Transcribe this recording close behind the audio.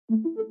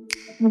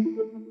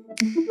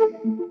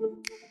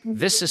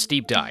This is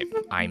Deep Dive.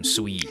 I'm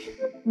Sui.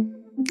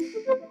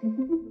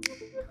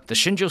 The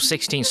Shenzhou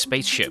 16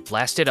 spaceship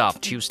blasted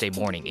off Tuesday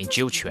morning in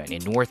Jiuquan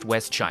in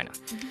northwest China,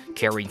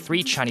 carrying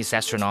 3 Chinese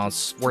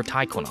astronauts or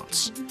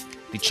taikonauts.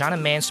 The China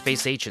Manned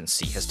Space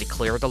Agency has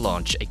declared the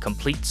launch a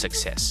complete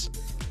success.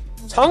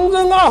 长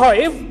征2号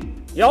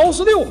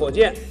F-146 火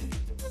箭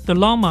The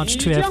Long March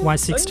 2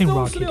 FY-16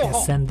 rocket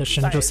has sent the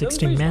Shenzhou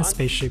 16 manned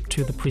spaceship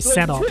to the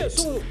preset orbit.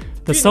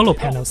 The solar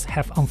panels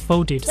have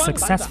unfolded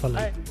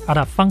successfully and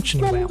are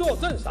functioning well. 工作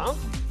正常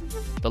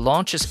The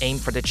launch is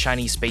aimed for the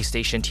Chinese space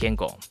station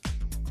Tiangong.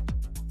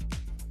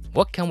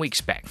 What can we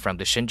expect from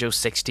the Shenzhou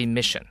 16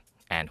 mission?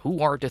 And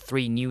who are the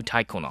 3 new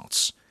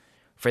taikonauts?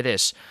 For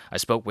this, I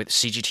spoke with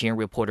CGTN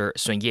reporter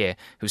Sun Ye,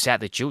 who's at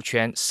the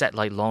Jiuquan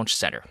Satellite Launch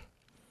Center.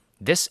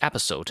 This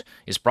episode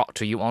is brought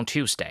to you on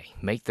Tuesday,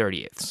 May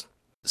 30th.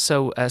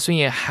 So, Sun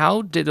Ye,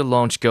 how did the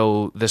launch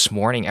go this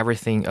morning?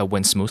 Everything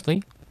went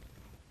smoothly?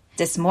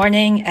 This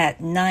morning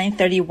at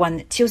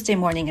 9:31 Tuesday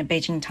morning at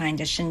Beijing time,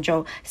 the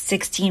Shenzhou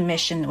 16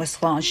 mission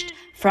was launched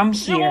from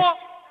here.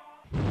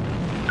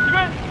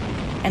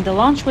 And the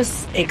launch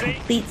was a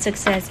complete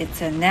success.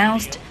 It's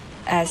announced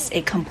as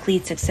a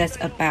complete success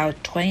about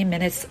 20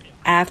 minutes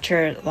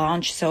after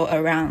launch, so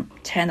around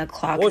 10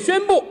 o'clock. 我宣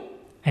布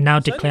And now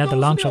declare the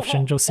launch of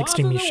Shenzhou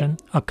 16 mission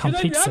a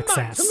complete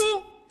success.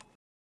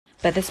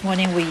 But this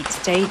morning we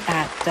stayed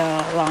at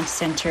the launch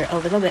center a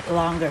little bit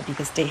longer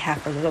because they have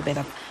a little bit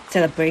of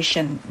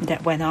celebration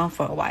that went on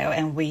for a while,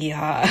 and we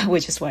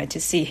just wanted to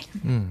see.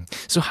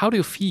 So how do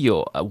you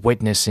feel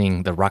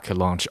witnessing the rocket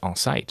launch on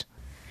site?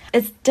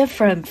 It's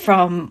different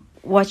from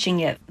watching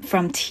it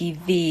from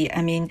TV.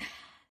 I mean,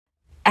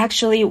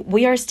 actually,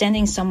 we are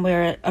standing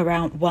somewhere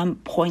around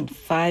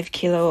 1.5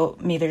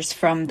 kilometers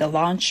from the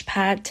launch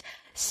pad.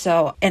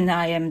 So, and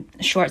I am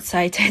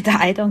short-sighted.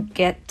 I don't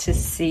get to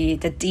see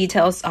the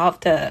details of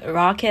the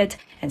rocket,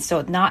 and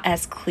so not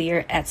as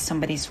clear as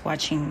somebody's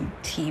watching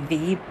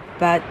TV.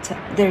 But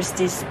there's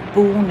this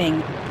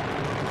booming,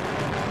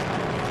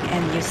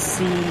 and you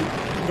see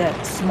the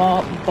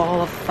small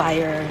ball of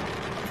fire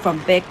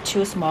from big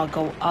to small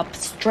go up,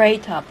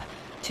 straight up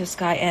to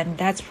sky, and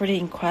that's pretty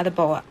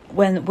incredible.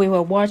 When we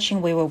were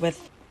watching, we were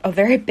with a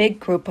very big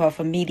group of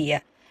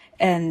media,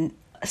 and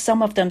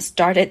some of them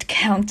started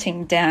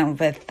counting down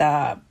with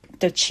the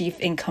chief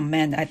in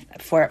command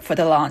for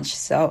the launch.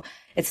 So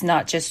it's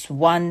not just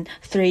 1,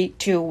 3,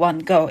 2, 1,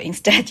 go.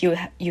 Instead, you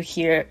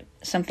hear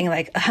something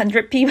like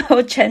 100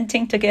 people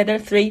chanting together,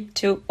 3,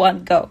 2,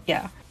 1, go.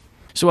 Yeah.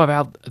 So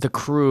about the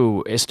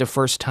crew, it's the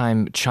first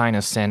time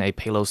China sent a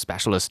payload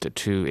specialist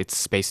to its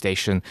space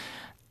station.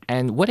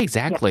 And what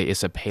exactly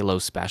is a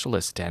payload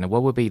specialist, and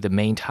what would be the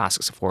main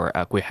tasks for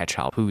Gui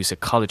Haichao, who is a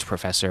college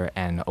professor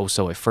and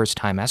also a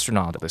first-time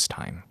astronaut at this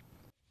time?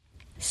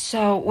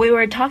 So we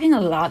were talking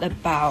a lot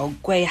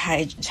about Gui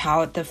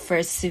Haichao, the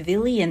first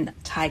civilian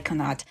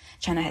taikonaut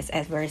China has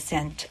ever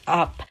sent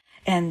up.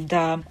 And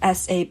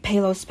as a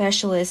payload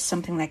specialist,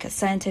 something like a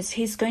scientist,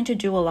 he's going to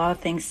do a lot of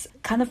things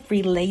kind of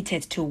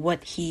related to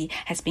what he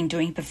has been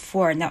doing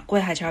before. Now, Gui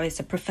Haichao is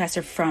a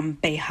professor from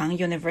Beihang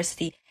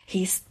University.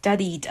 He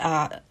studied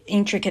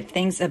intricate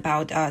things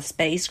about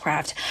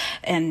spacecraft,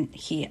 and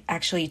he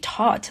actually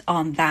taught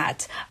on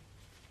that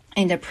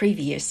in the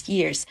previous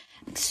years.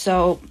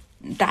 So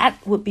that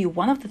would be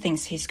one of the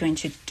things he's going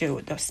to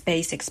do, the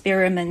space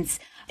experiments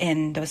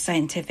and those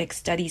scientific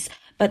studies.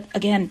 But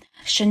again,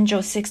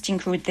 Shenzhou 16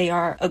 crew, they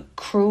are a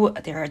crew,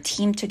 they are a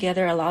team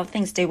together. A lot of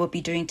things they will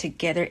be doing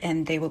together,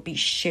 and they will be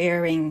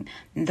sharing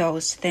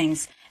those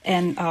things.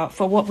 And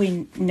for what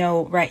we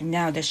know right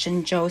now, the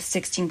Shenzhou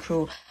 16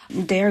 crew,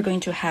 they're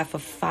going to have a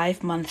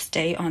 5-month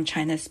stay on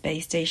China's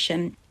space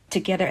station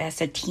together as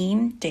a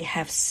team. They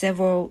have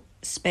several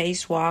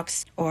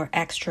spacewalks or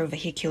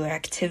extravehicular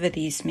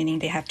activities, meaning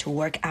they have to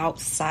work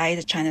outside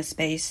the China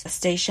space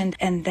station.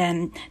 And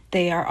then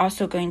they are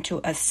also going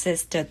to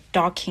assist the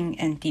docking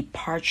and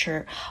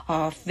departure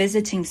of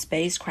visiting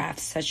spacecraft,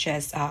 such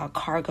as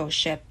cargo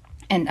ship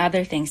and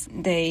other things.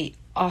 They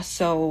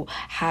also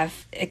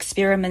have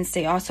experiments.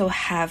 They also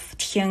have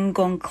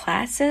Tiangong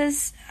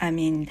classes. I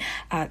mean,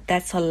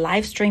 that's a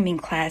live streaming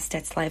class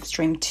that's live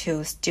streamed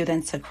to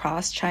students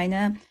across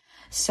China.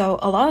 So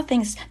a lot of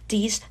things,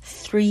 these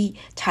 3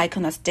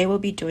 taikonauts, they will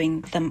be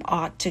doing them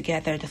all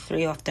together. The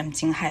 3 of them,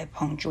 Jing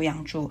Haipeng, Zhu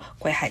Yangzhu,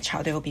 Gui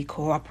Haichao, they will be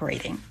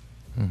cooperating.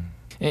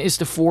 It's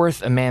the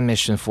 4th manned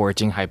mission for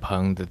Jing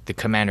Haipeng, the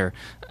commander.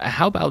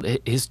 How about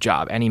his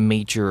job? Any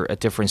major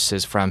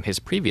differences from his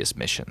previous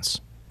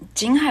missions?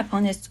 Jing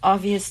Haipeng is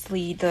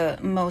obviously the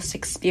most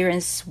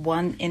experienced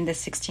one in the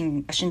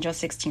Shenzhou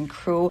 16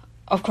 crew.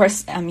 Of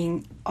course, I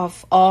mean,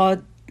 of all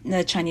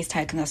the Chinese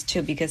taikonauts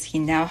too, because he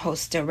now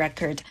holds the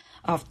record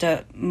of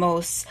the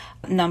most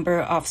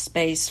number of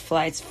space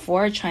flights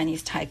for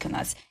Chinese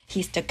taikonauts.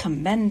 He's the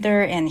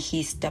commander and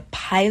he's the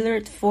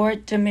pilot for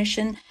the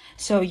mission.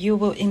 So you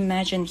will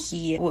imagine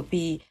he would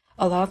be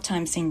a lot of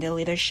times in the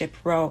leadership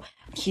role.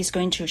 He's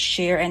going to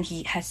share, and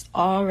he has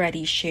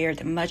already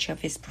shared much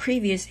of his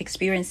previous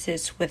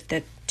experiences with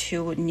the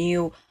 2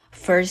 new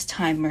first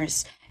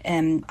timers.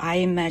 And I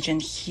imagine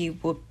he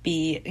would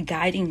be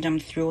guiding them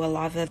through a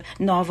lot of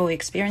novel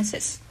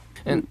experiences.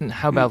 And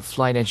how about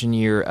flight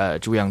engineer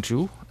Zhu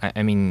Yangzhu?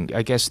 I mean,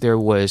 I guess there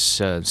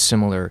was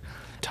similar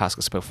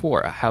tasks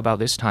before. How about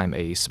this time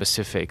a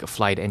specific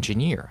flight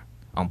engineer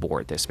on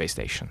board the space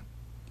station?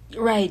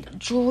 Right,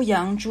 Zhu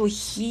Yangzhu,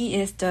 he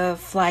is the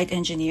flight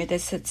engineer.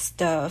 This is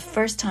the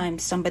first time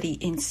somebody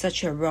in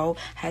such a role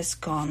has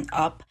gone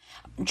up.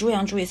 Zhu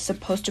Yangzhu is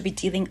supposed to be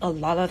dealing a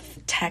lot of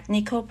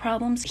technical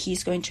problems.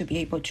 He's going to be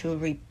able to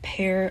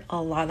repair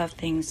a lot of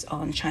things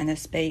on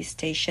China's space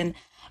station.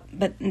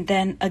 But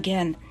then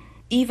again,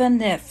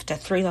 even if the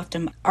three of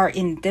them are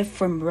in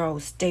different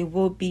roles, they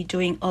will be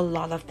doing a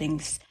lot of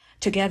things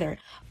together.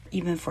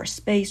 Even for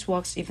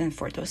spacewalks, even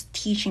for those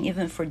teaching,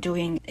 even for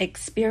doing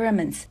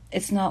experiments.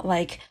 It's not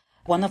like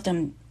one of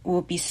them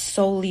will be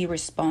solely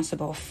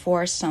responsible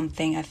for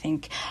something. I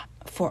think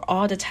for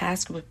all the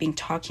tasks we've been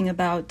talking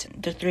about,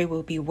 the three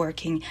will be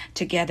working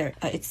together.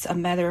 It's a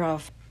matter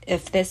of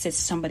if this is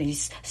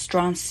somebody's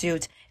strong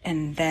suit,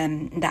 and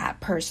then that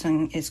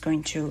person is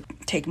going to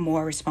take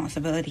more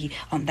responsibility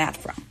on that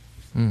front.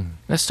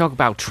 Let's talk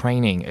about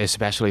training,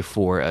 especially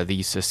for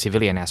these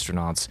civilian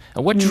astronauts.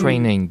 What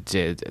training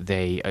did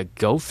they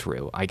go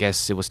through? I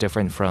guess it was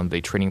different from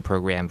the training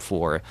program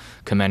for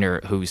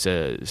Commander, who's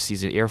a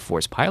seasoned Air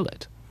Force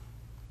pilot.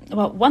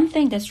 Well, one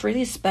thing that's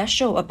really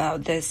special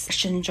about this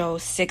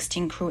Shenzhou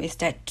 16 crew is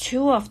that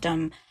two of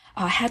them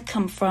had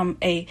come from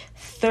a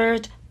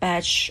third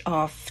batch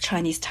of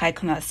Chinese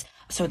taikonauts.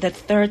 So the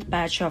third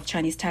batch of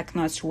Chinese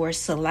taikonauts were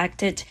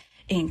selected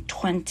in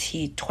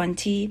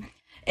 2020.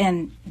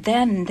 And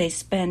then they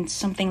spent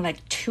something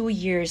like 2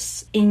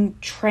 years in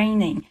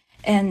training.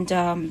 And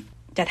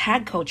that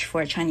head coach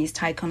for Chinese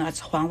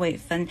taikonauts, Huang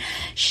Weifen,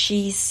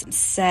 she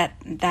said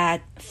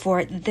that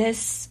for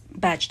this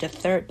batch, the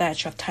third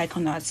batch of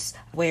taikonauts,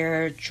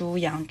 where Zhu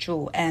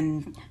Yangzhu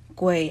and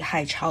Gui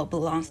Haichao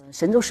belongs.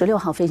 The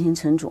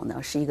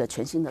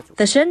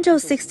Shenzhou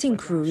 16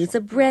 crew is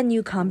a brand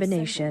new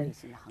combination.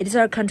 It is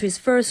our country's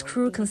first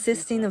crew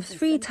consisting of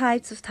 3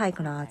 types of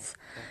taikonauts.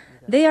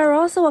 They are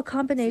also a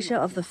combination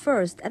of the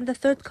first and the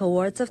third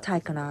cohorts of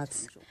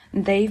taikonauts.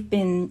 They've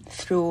been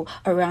through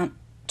around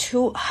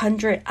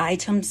 200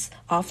 items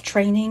of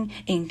training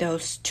in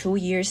those 2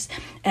 years,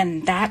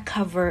 and that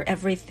cover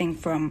everything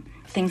from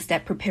things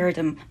that prepare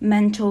them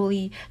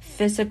mentally,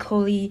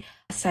 physically,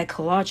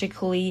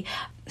 psychologically,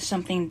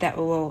 something that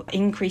will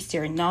increase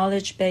their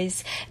knowledge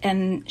base.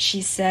 And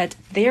she said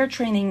their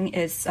training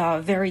is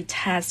very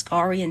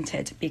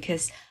task-oriented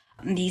because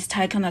these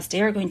taikonauts,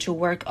 they are going to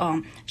work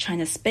on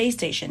China's space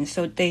station.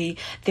 So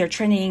their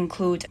training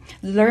include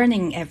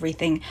learning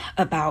everything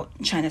about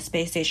China's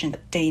space station.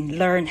 They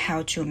learn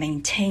how to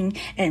maintain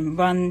and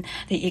run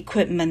the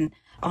equipment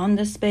on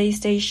the space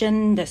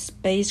station, the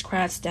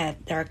spacecrafts that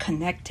are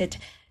connected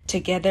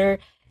together.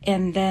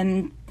 And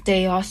then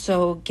they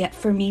also get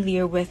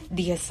familiar with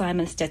the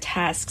assignments, the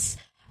tasks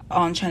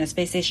on China's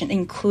space station,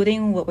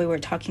 including what we were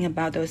talking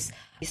about, those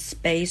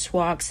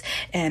spacewalks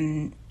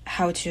and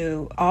how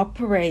to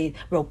operate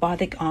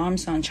robotic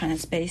arms on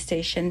China's space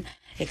station,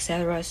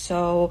 etc.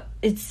 So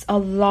it's a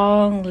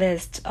long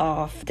list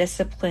of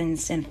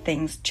disciplines and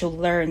things to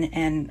learn.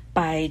 And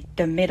by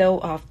the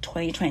middle of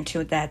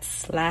 2022,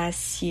 that's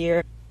last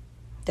year,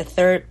 the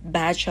third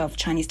batch of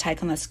Chinese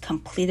taikonauts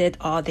completed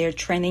all their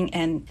training,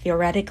 and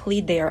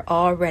theoretically, they are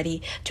all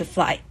ready to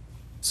fly.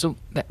 So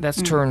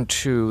let's turn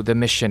to the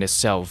mission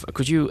itself.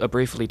 Could you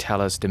briefly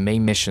tell us the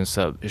main missions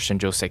of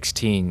Shenzhou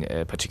 16,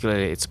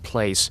 particularly its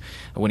place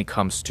when it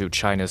comes to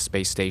China's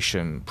space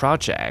station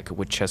project,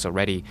 which has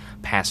already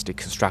passed the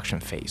construction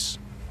phase?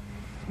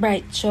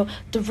 Right. So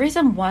the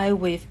reason why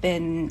we've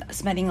been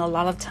spending a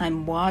lot of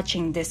time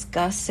watching,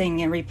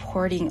 discussing, and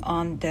reporting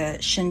on the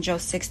Shenzhou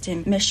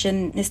 16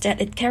 mission is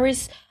that it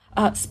carries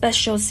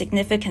special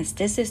significance.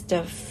 This is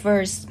the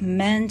first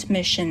manned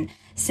mission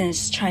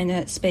since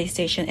China Space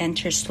Station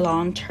enters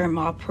long-term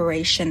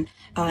operation,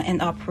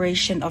 an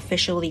operation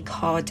officially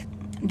called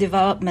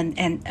Development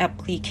and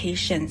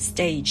Application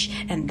Stage.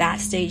 And that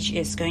stage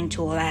is going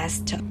to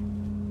last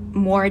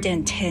more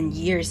than 10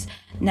 years.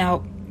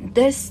 Now,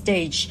 this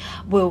stage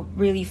will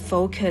really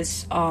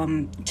focus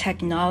on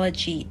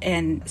technology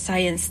and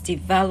science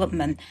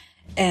development.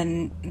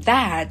 And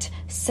that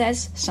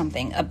says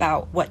something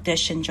about what the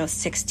Shenzhou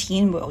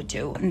 16 will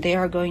do. They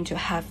are going to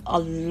have a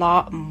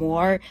lot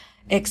more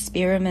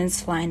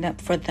experiments lined up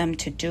for them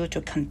to do,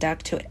 to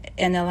conduct, to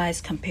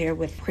analyze, compare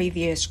with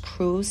previous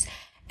crews.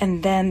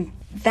 And then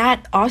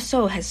that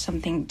also has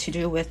something to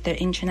do with the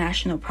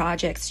international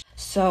projects.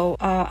 So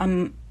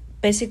I'm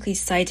basically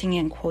citing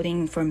and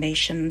quoting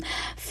information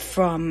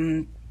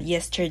from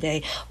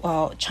yesterday.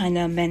 Well,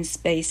 China Manned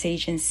Space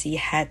Agency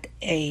had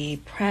a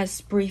press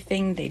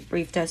briefing. They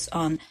briefed us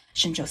on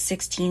Shenzhou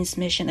 16's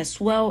mission,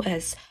 as well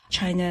as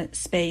China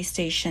Space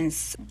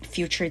Station's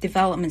future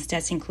developments,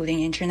 that's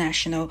including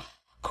international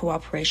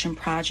cooperation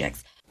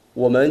projects.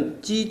 我们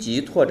积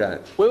极拓展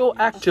We will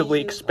actively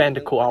expand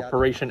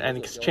cooperation and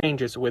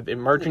exchanges with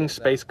emerging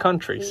space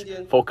countries,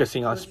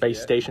 focusing on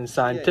space station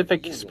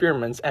scientific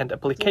experiments and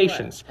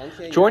applications,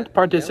 joint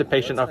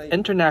participation of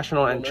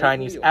international and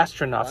Chinese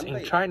astronauts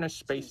in China's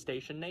space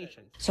station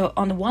nations. So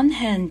on the one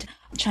hand,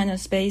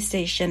 China's space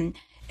station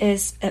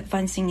is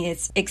advancing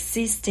its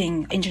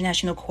existing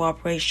international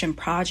cooperation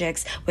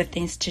projects with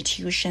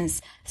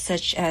institutions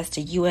such as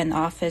the UN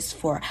Office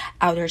for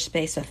Outer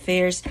Space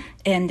Affairs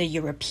and the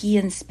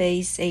European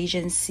Space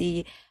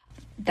Agency.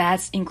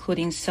 That's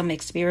including some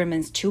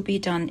experiments to be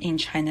done in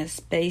China's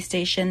space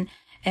station.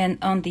 And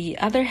on the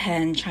other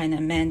hand,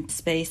 China Manned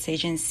Space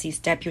Agency's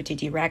Deputy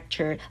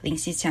Director Lin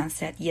Xiqiang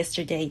said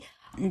yesterday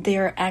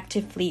they're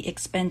actively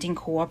expanding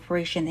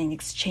cooperation and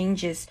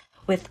exchanges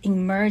with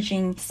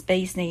emerging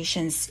space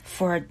nations.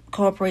 For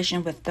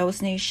cooperation with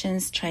those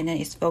nations, China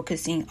is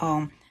focusing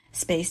on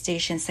space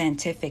station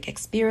scientific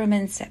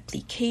experiments,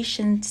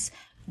 applications,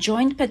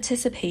 joint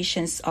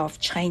participations of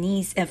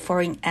Chinese and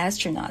foreign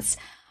astronauts,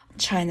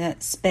 China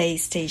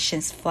space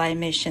station's flight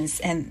missions.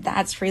 And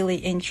that's really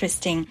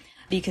interesting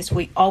because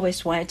we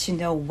always wanted to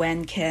know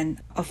when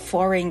can a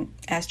foreign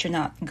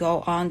astronaut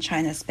go on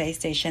China's space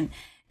station.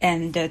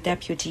 And the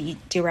deputy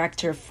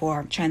director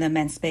for China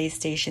Manned Space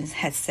Stations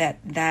has said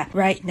that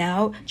right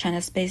now,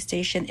 China Space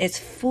Station is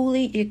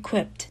fully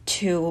equipped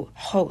to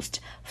host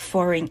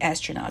foreign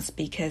astronauts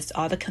because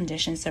all the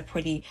conditions are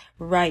pretty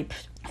ripe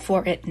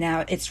for it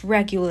now. It's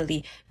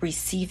regularly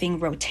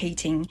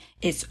rotating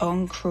its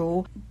own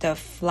crew. The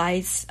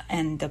flights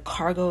and the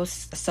cargo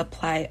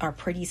supply are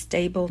pretty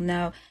stable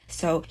now.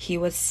 So he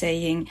was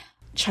saying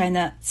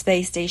China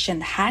Space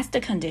Station has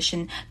the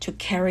condition to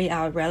carry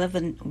out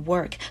relevant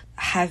work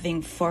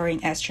having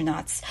foreign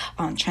astronauts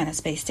on China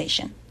Space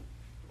Station.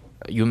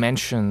 You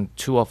mentioned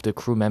two of the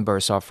crew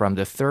members are from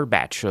the third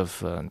batch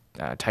of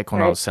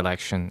taikonaut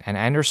selection, and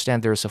I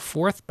understand there's a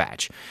fourth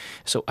batch.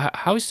 So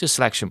how is the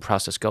selection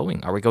process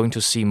going? Are we going to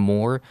see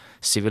more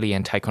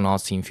civilian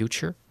taikonauts in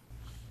future?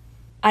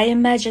 I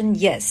imagine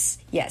yes.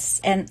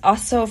 And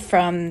also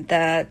from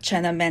the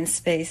China Manned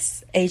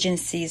Space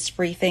Agency's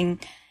briefing,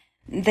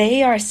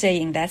 they are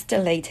saying that's the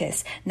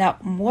latest. Now,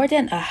 more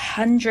than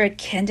 100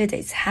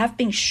 candidates have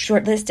been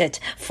shortlisted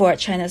for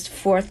China's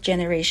fourth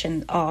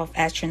generation of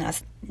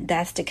astronauts.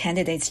 That's the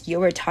candidates you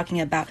were talking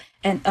about.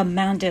 And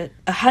among the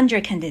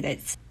 100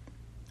 candidates,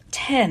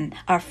 10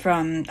 are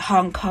from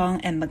Hong Kong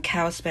and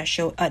Macau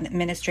special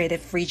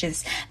administrative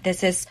regions.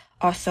 This is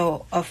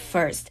also a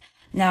first.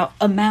 Now,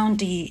 among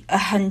the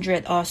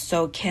 100 or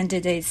so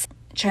candidates,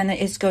 China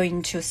is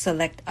going to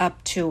select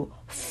up to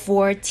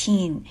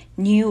 14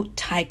 new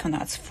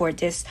taikonauts for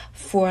this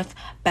fourth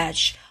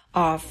batch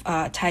of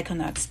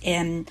taikonauts.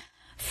 And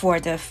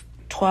for the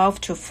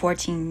 12 to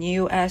 14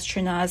 new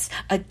astronauts,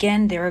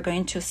 again, they are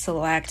going to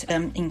select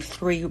them in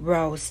three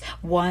roles.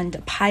 One,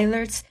 the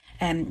pilots,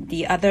 and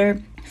the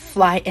other,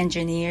 flight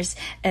engineers,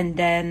 and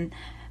then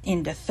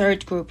in the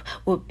third group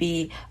would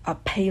be a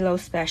payload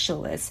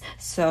specialist.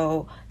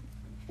 So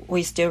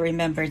we still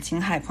remember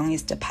Jing Haipeng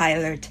is the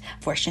pilot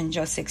for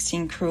Shenzhou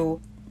 16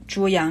 crew.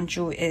 Zhu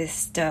Yangzhu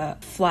is the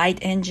flight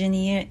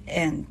engineer,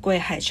 and Gui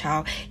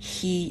Haichao,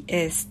 he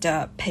is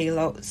the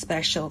payload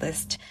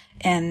specialist.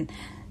 And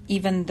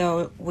even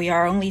though we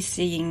are only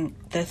seeing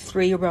the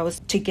three roles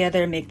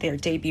together make their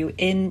debut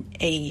in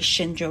a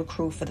Shenzhou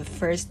crew for the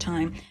first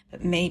time,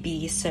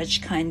 maybe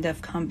such kind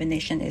of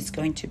combination is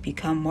going to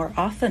become more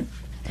often.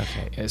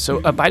 Okay,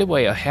 so by the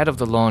way, ahead of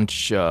the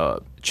launch,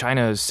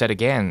 China said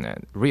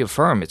again,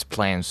 reaffirmed its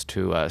plans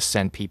to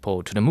send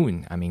people to the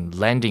moon. I mean,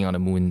 landing on the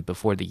moon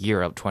before the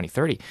year of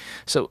 2030.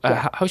 So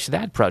how's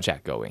that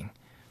project going?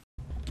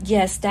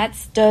 Yes,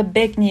 that's the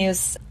big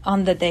news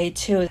on the day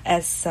too,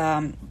 as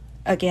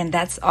again,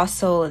 that's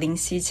also Lin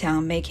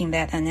Xiqiang making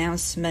that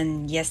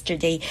announcement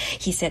yesterday.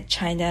 He said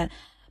China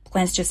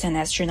plans to send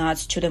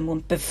astronauts to the moon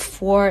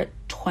before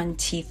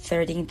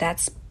 2030.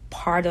 That's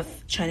part of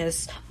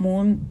China's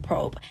moon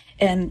probe.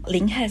 And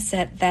Lin has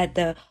said that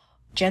the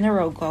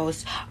general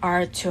goals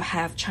are to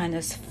have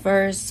China's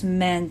first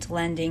manned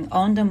landing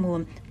on the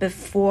moon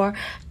before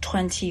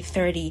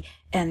 2030,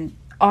 and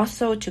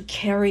also to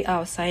carry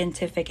out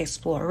scientific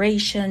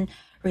exploration,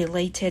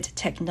 related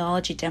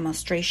technology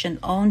demonstration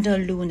on the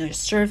lunar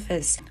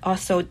surface,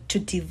 also to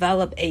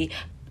develop a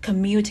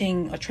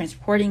commuting or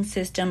transporting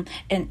system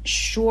and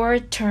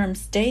short-term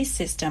stay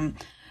system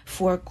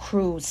for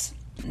crews.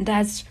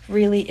 That's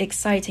really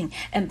exciting.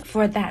 And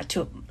for that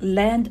to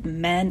land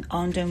men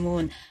on the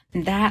moon,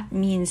 that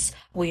means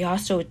we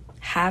also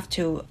have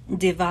to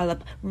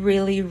develop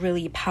really,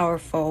 really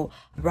powerful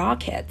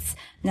rockets.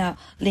 Now,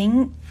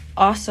 Lin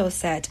also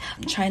said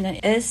China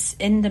is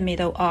in the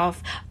middle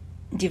of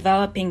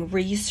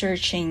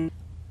researching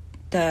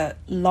the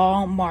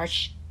Long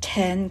March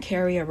 10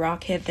 carrier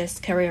rocket. This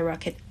carrier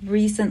rocket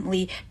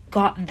recently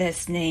got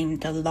this name,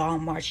 the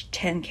Long March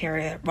 10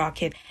 carrier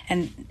rocket,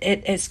 and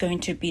it is going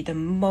to be the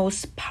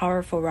most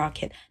powerful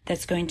rocket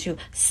that's going to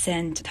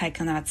send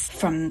taikonauts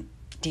from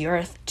the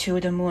Earth to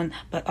the moon.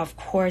 But of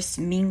course,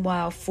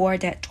 meanwhile, for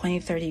that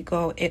 2030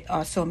 goal, it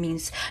also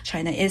means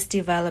China is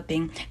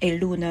developing a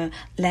lunar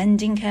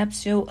landing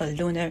capsule, a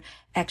lunar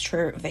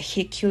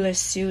extravehicular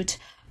suit.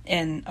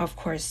 And of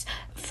course,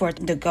 for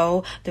the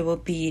goal, there will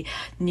be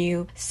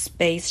new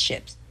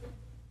spaceships.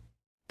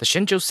 The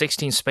Shenzhou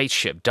 16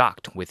 spaceship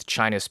docked with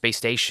China's space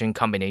station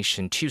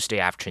combination Tuesday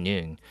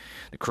afternoon.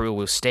 The crew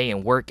will stay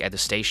and work at the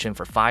station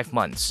for 5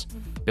 months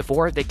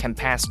before they can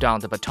pass down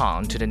the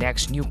baton to the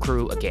next new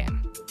crew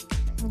again.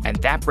 And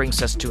that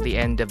brings us to the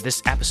end of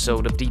this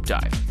episode of Deep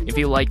Dive. If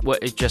you like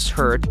what you just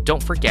heard,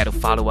 don't forget to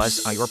follow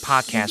us on your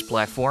podcast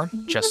platform.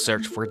 Just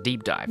search for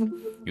Deep Dive.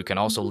 You can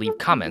also leave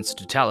comments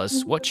to tell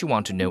us what you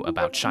want to know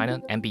about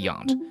China and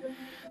beyond.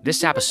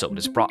 This episode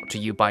is brought to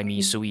you by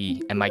me, Su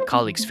Yi, and my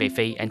colleagues Fei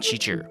Fei and Qi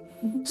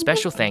Zhi.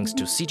 Special thanks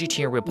to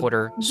CGTN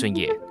reporter Sun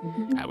Ye.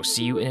 I will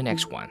see you in the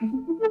next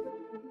one.